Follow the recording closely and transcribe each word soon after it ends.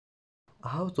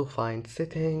How to find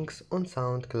settings on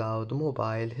SoundCloud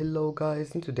mobile. Hello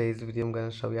guys, in today's video I'm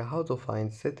gonna show you how to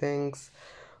find settings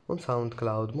on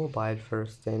SoundCloud mobile.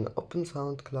 First then open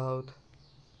SoundCloud,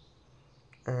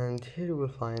 and here you will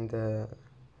find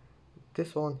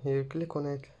this one here. Click on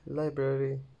it,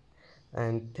 library,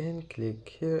 and then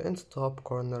click here in top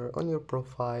corner on your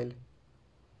profile,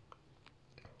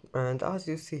 and as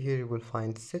you see here you will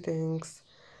find settings.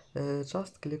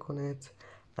 Just click on it,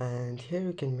 and here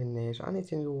you can manage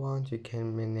anything you want. You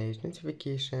can manage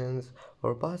notifications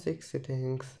or basic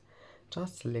settings.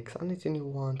 Just select anything you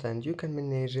want and you can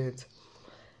manage it.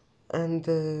 And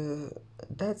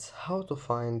that's how to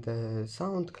find the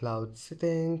SoundCloud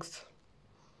settings.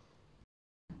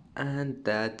 And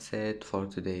that's it for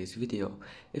today's video.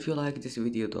 If you like this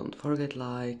video, don't forget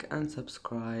like and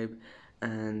subscribe,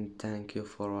 and thank you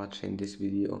for watching this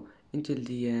video until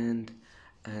the end,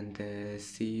 and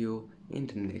see you in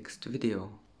the next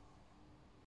video.